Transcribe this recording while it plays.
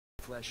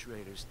Flesh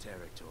Raider's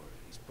territory.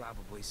 He's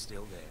probably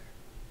still there.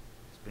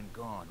 He's been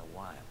gone a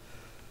while.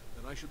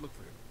 Then I should look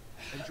for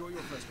him. Enjoy your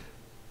festival.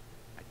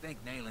 I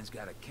think Naelin's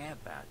got a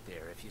camp out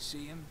there. If you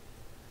see him,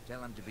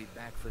 tell him to be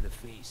back for the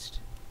feast.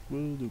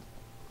 Will do.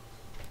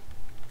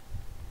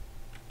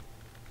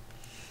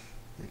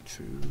 Right,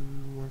 2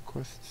 more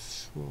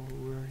quests while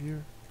we're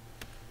here.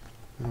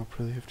 And I'll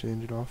probably have to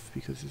end it off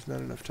because there's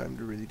not enough time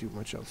to really do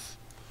much else.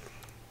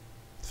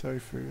 Sorry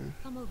for...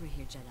 Come over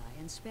here, Jedi,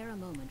 and spare a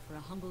moment for a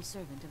humble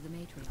servant of the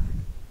matriarch.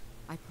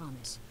 I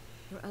promise,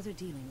 your other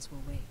dealings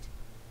will wait.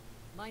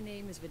 My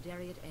name is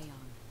Vidariat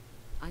Aeon.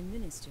 I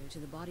minister to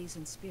the bodies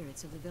and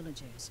spirits of the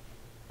villagers,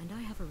 and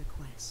I have a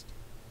request.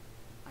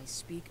 I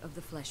speak of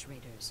the Flesh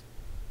Raiders.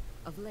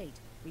 Of late,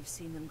 we've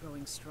seen them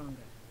growing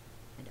stronger,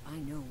 and I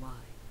know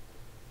why.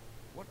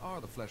 What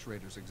are the Flesh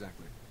Raiders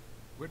exactly?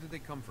 Where did they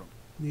come from?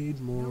 Need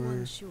more... No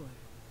one's sure.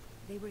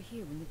 They were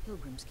here when the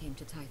pilgrims came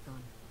to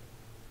Tython.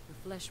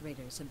 The Flesh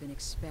Raiders have been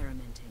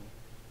experimenting,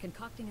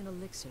 concocting an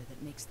elixir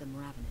that makes them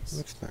ravenous.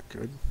 That's not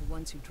good. The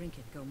ones who drink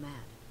it go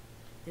mad.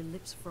 Their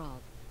lips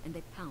froth, and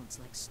they pounce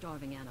like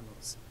starving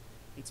animals.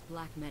 It's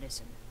black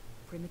medicine,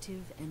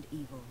 primitive and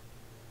evil.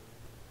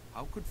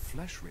 How could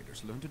Flesh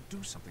Raiders learn to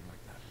do something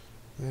like that?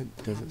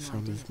 That doesn't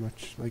sound as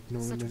much like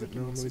Nolan as it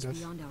normally does. Such wickedness is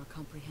beyond our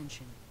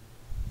comprehension.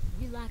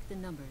 We lack the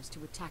numbers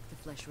to attack the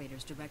Flesh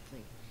Raiders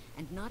directly,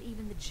 and not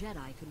even the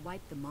Jedi could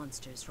wipe the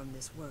monsters from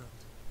this world.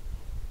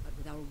 But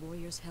with our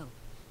warriors' help,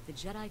 the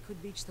Jedi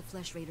could reach the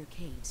Flesh Raider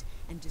caves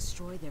and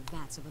destroy their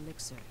vats of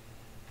elixir.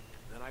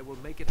 Then I will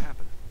make it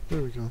happen.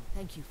 There we go.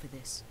 Thank you for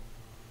this.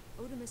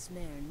 Odamus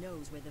Mayer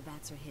knows where the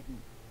vats are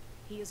hidden.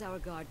 He is our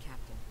guard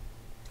captain.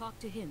 Talk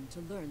to him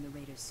to learn the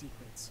Raiders'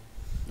 secrets.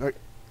 Alright.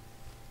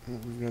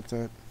 We've got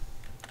that.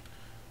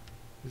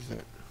 What is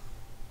that?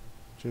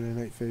 Jedi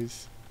Knight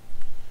phase.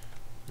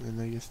 And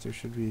I guess there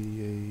should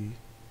be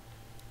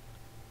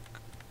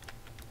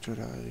a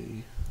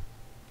Jedi...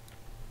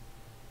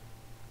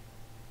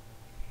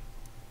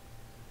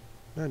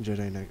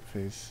 non-Jedi Knight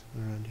phase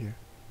around here.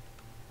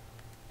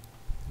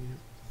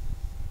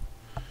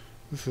 Yep.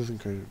 This was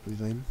incredibly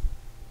lame.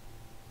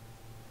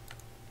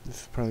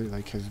 This is probably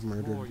like his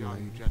murdered More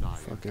young my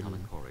Jedi in fucking...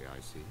 Kalikori,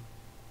 I see.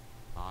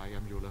 I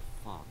am Yulef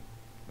Fan,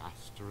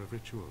 Master of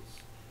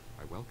Rituals.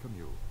 I welcome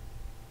you.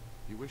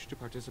 You wish to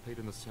participate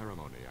in the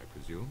ceremony, I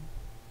presume?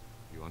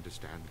 You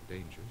understand the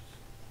dangers?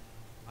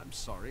 I'm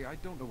sorry, I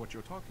don't know what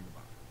you're talking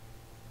about.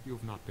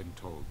 You've not been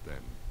told,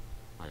 then.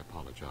 I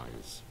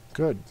apologize.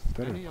 Good.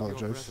 Better Many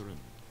apologize. of your brethren,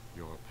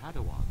 your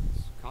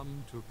Padawans,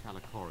 come to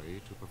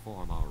Kalikori to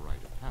perform our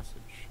rite of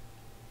passage.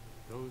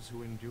 Those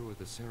who endure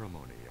the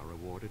ceremony are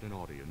awarded an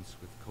audience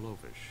with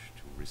Kolovish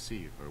to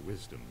receive her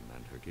wisdom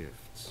and her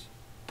gifts.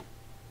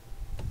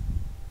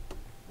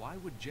 Why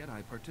would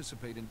Jedi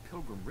participate in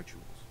pilgrim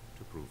rituals?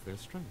 To prove their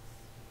strength,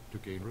 to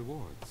gain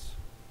rewards,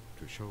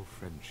 to show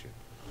friendship.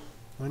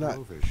 Why not?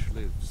 Kolovish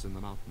lives in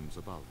the mountains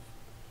above,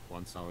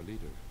 once our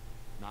leader.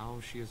 Now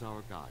she is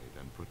our guide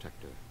and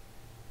protector.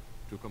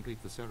 To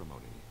complete the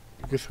ceremony,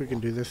 I guess we can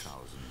do this.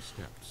 1,000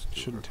 steps to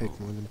Shouldn't her take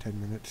home. more than 10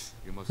 minutes.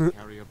 You must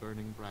carry a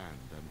burning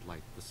brand and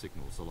light the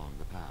signals along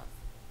the path.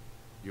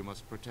 You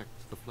must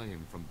protect the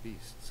flame from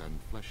beasts and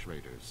flesh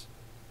raiders.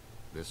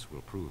 This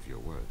will prove your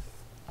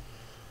worth.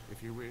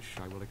 If you wish,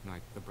 I will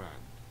ignite the brand.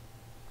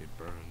 It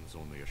burns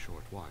only a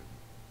short while,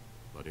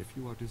 but if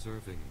you are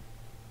deserving,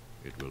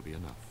 it will be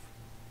enough.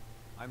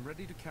 I'm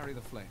ready to carry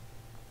the flame.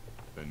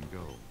 Then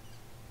go,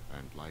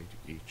 and light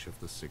each of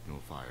the signal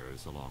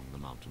fires along the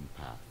mountain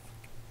path.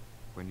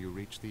 When you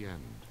reach the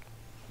end,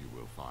 you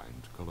will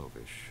find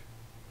Kolovish.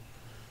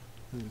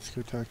 Let's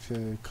go talk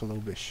to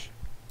Kolovish.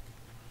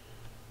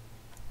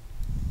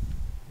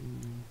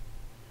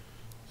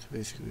 So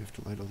basically we have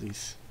to light all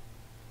these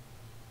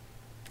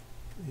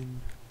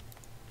in.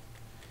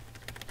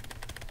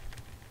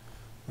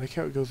 I like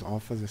how it goes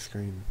off of the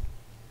screen.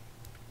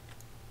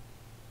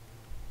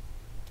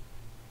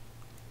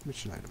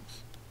 Mission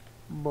items.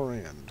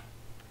 Brand.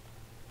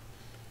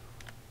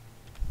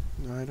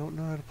 No, I don't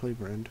know how to play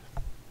Brand.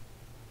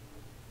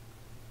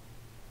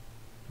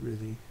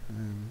 Really.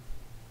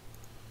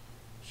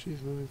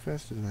 She's moving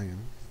faster than I am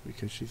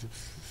because she's a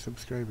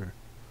subscriber.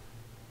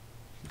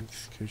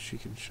 It's because she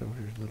can show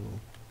her little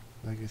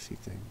legacy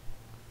thing.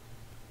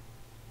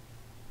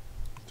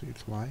 So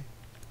it's why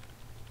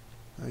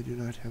I do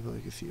not have a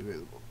legacy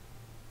available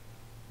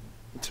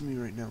to me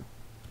right now.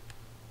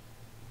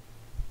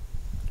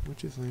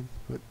 Which is lame,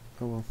 but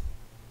oh well.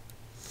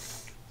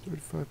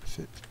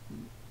 35%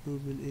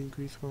 movement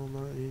increase while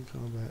not in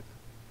combat.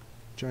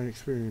 Giant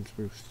experience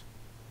boost.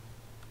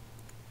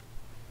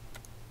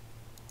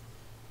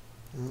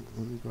 Oh,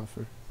 let me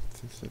buffer,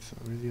 since that's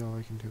not really all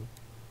I can do.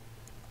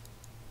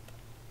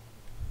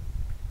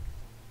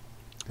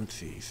 Let's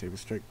see, Saber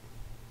Strike.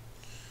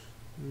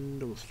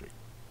 Double Strike.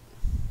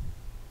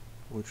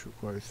 Which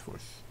requires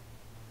force.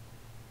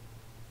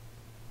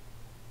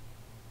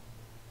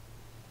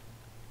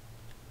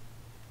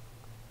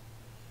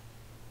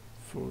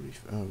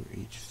 Oh,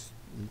 each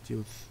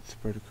deals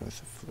spread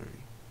across a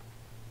flurry.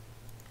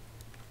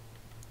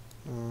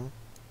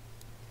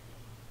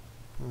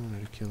 I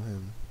wanted to kill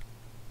him.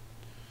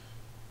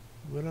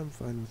 But I'm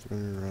fine with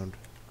running around.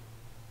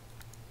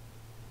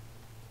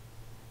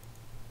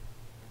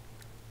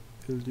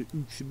 Kill the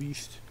Uxie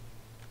beast.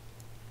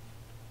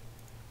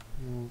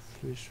 No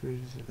flesh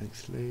raiders and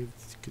enslaved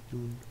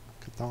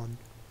Catan.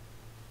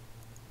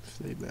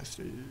 Slave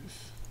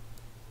masters.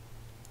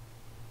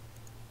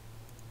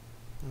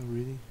 Oh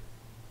really?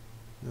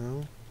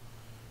 No?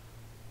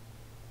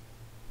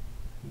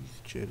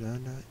 He's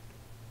Jedi Knight.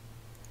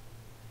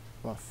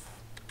 Buff.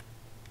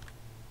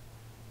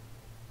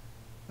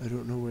 I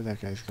don't know where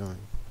that guy's going.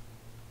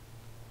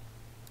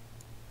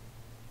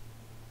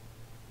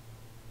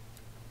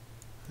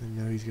 And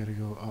now he's gotta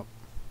go up.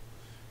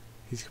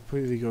 He's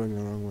completely going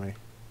the wrong way.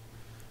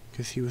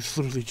 Because he was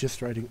literally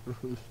just riding.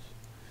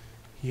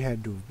 He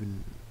had to have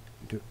been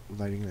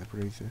lighting that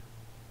brazier.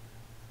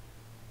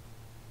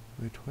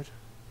 Wait, what?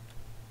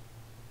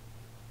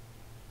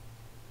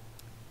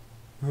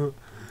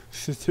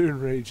 Sit there in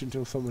rage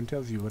until someone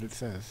tells you what it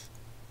says.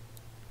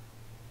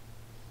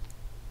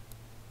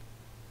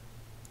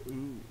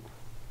 Ooh.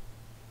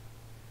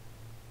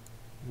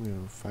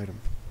 We'll fight him.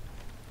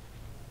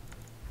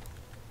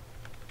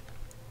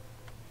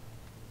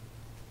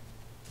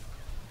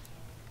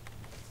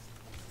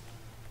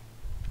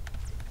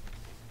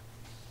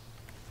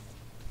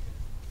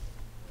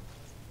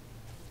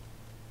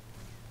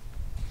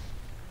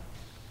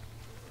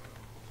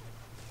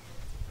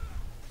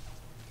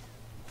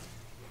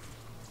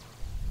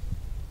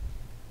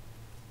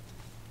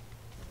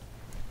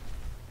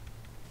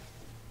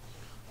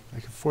 I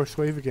can force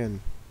wave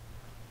again.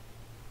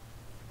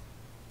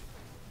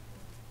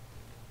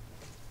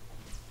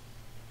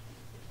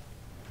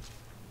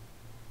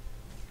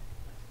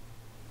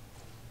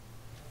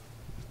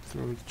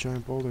 Throw a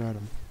giant boulder at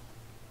him.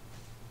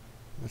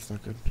 That's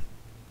not good.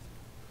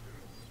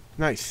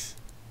 Nice.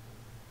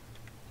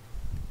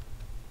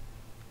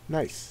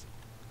 Nice.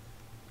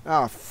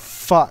 Ah,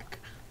 fuck.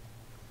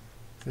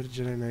 Is that a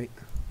Jedi Knight?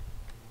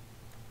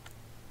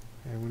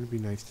 Yeah, I want to be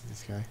nice to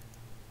this guy.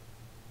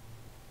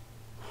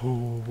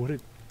 Oh, what a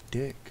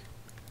dick.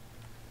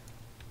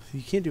 So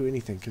you can't do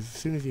anything, because as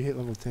soon as you hit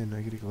level 10,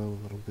 I get to glow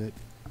a little bit.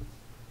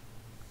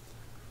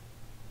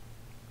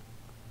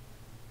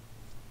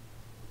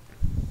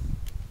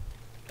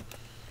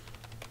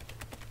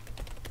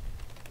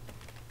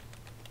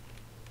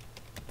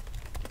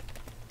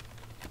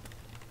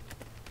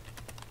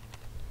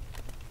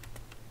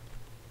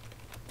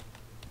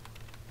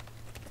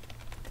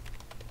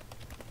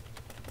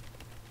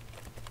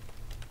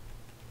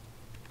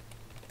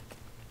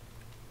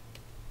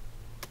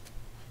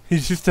 He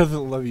just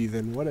doesn't love you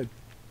then. What a...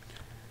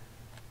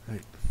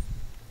 Right.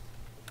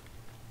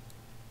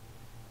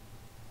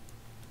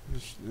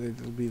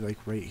 It'll be like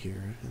right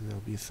here, and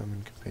there'll be a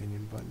summon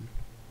companion button.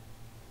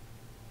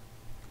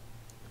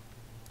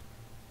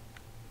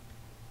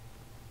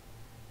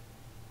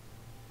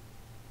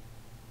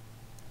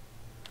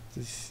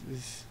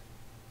 This...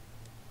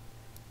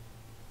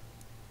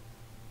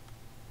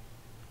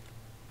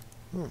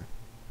 Huh.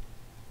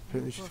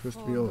 Apparently she's supposed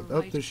to be old.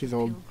 Oh, there she's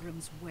old.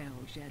 Well,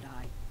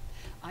 Jedi.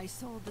 I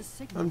saw the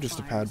signal I'm just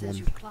a fires pad as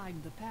one. you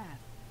climbed the path.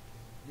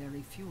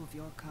 Very few of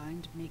your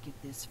kind make it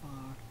this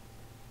far.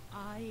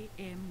 I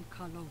am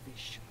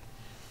Kalovish,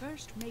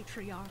 first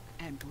matriarch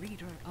and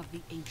reader of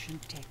the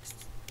ancient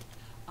texts.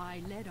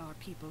 I led our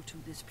people to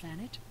this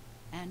planet,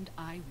 and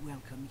I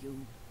welcome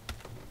you.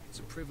 It's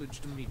a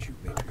privilege to meet you,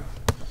 Matriarch.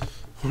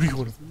 What do you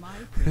want It is to... my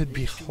That'd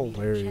be privilege to meet a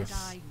hilarious.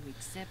 Jedi who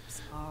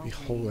accepts our It'd be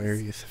ways.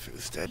 hilarious if it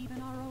was dead.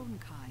 Even our own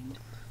kind,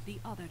 the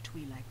other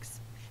Twi'leks,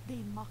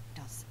 they mocked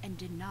us and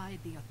denied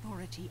the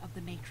authority of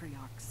the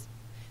matriarchs.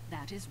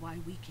 That is why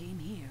we came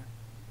here.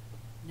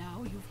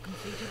 Now you've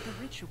completed the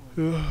ritual,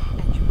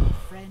 and you are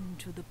friend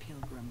to the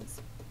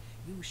pilgrims.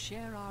 You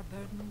share our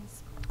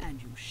burdens,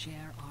 and you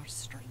share our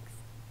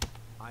strength.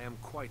 I am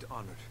quite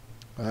honored.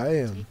 I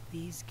am. Take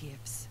these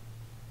gifts.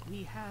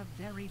 We have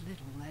very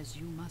little, as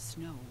you must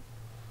know,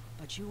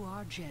 but you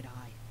are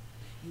Jedi.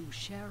 You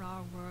share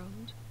our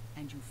world,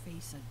 and you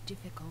face a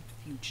difficult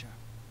future.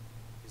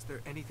 Is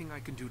there anything I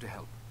can do to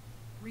help?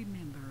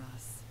 Remember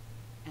us,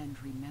 and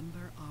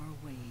remember our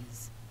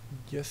ways.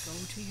 Yes. Go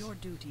to your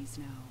duties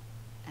now,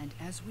 and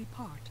as we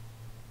part,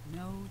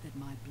 know that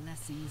my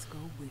blessings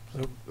go with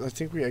you. Oh, I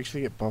think we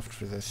actually get buffed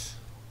for this.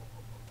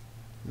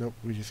 Nope,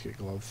 we just get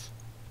gloves.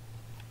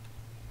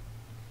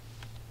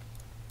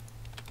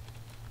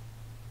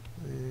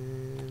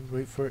 And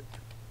wait for it.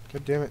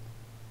 God damn it.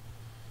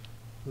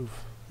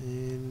 Oof.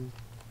 And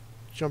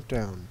jump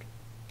down.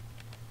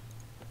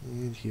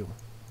 And heal.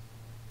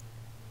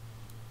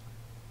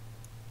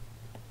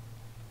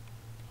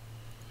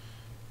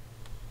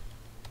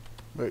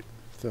 Right,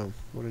 so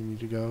what I need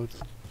to go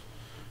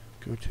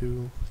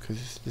to,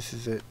 because this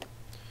is it.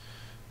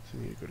 So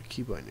I need to go to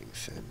key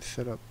bindings and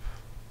set up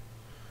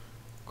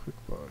quick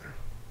bar.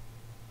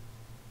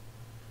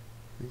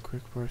 And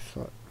quick bar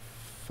slot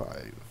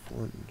 5.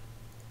 1,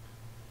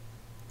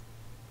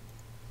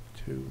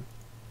 2,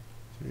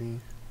 3,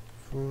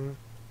 4.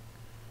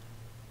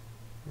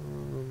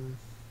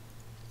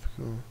 Let's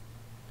go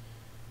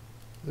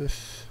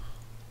This,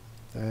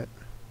 that,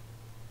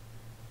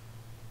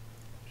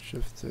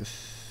 shift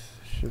this,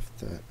 shift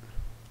that.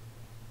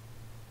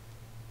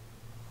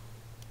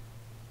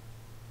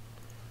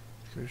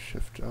 Go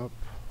shift up,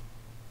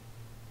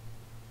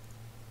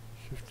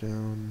 shift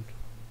down.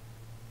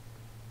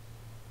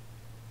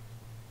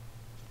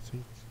 I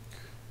think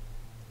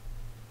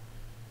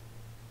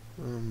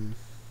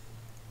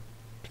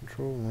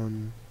control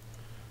 1,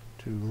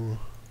 2,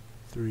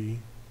 3,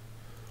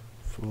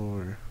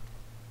 4,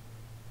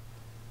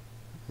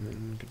 and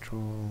then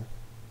control.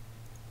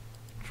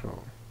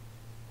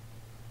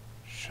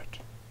 Shit.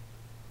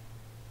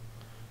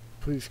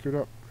 Please screwed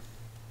up.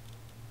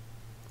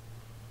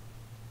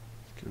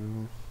 Let's go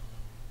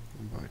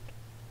combine.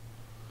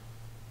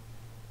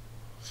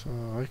 So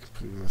I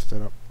completely messed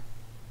that up.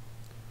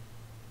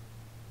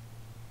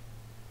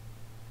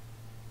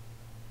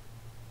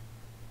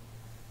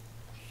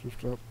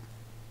 Shift up,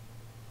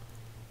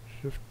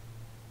 shift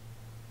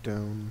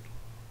down.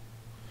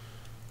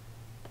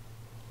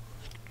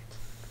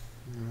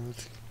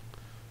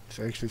 Let's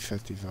actually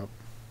set these up.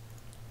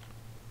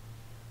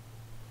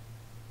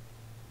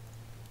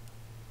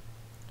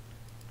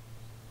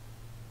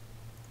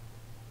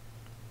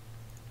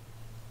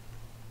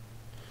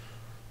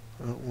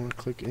 I don't want to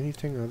click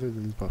anything other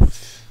than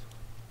buffs.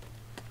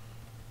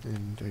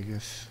 And I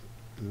guess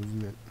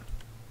movement.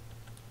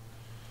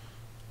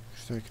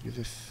 So I could do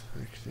this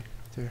actually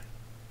there.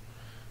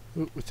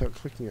 Ooh, without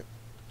clicking it.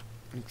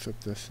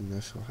 Except this and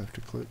this I'll have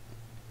to click.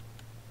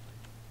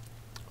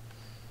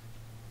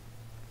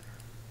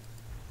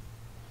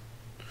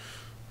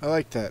 I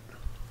like that.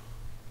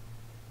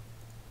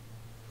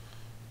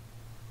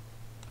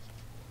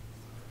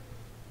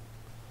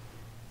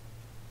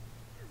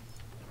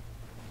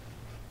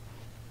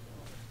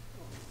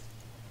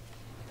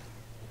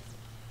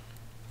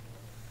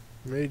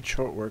 Made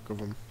short work of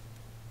them.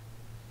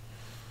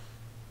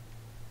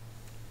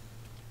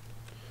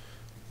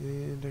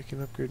 And I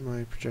can upgrade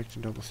my project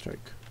and double strike.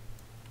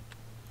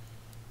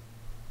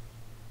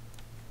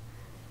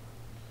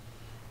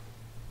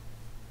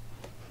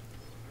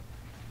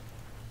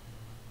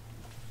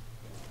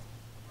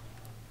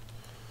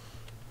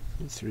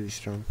 It's really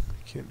strong.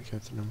 I can't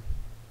cut them.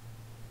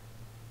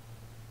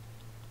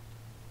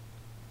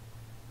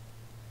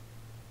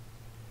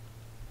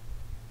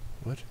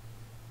 What?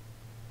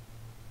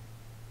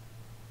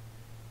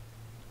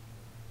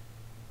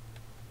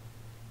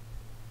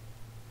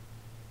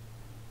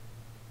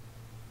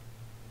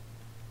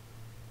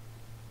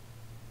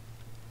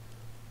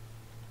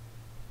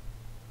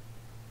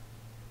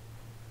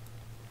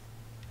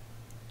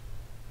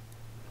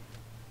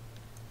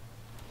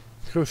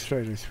 Ghost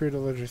Rider, Spirit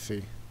of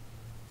Literacy.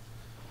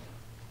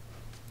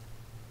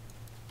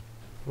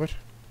 What?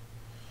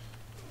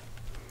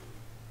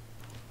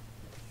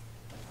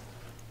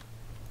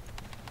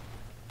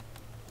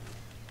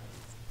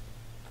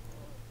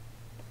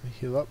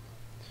 Heal up.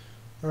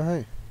 Oh,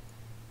 hey.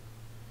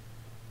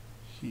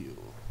 Heal.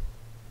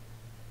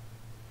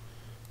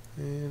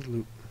 And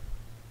loot.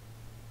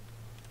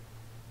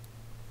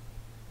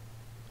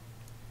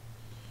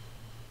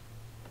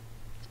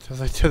 Tell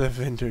that to the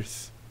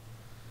vendors.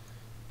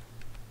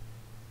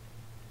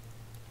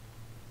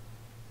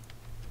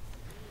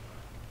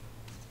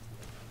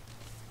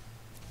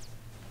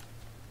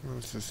 Oh,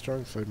 it's a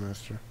strong side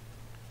master.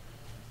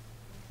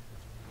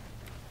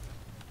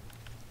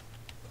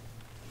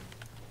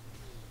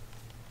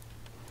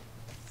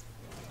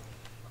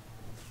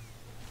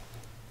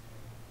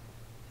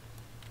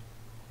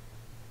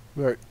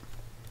 Right,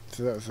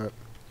 so that was that.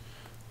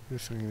 I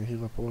guess I'm gonna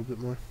heal up a little bit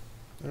more.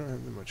 I don't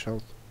have that much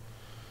health.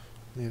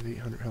 I have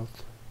 800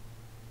 health.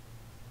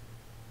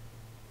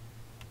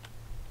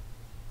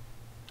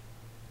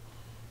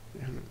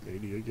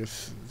 I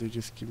guess they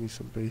just give me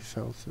some base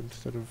health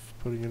instead of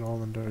putting it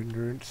all into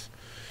endurance,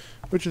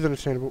 which is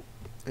understandable.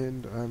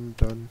 And I'm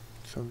done,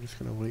 so I'm just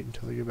gonna wait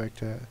until I get back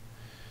to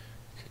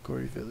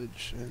Kakori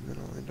Village, and then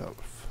I'll end up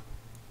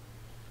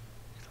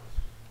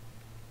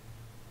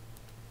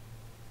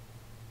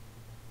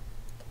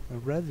a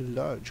rather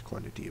large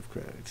quantity of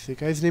credits. The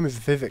guy's name is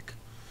Vivek.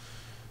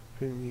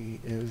 Apparently,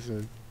 it was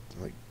a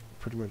like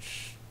pretty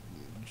much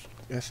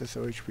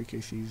SSOH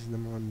PKC's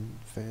 #1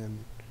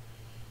 fan.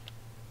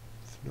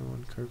 No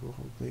one cargo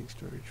hold bank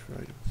storage for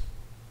items.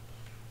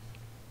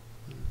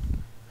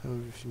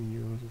 However, if you mean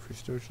you're looking for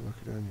storage, lock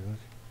it down, you look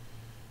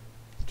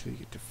until you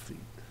get to fleet.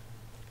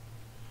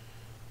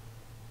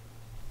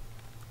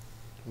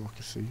 Walk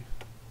to sea.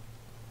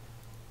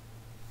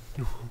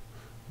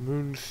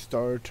 Moon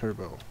Star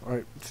Turbo.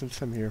 Alright,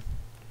 since I'm here.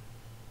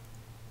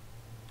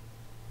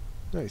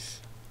 Nice.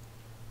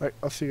 Alright,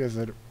 I'll see you guys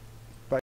later.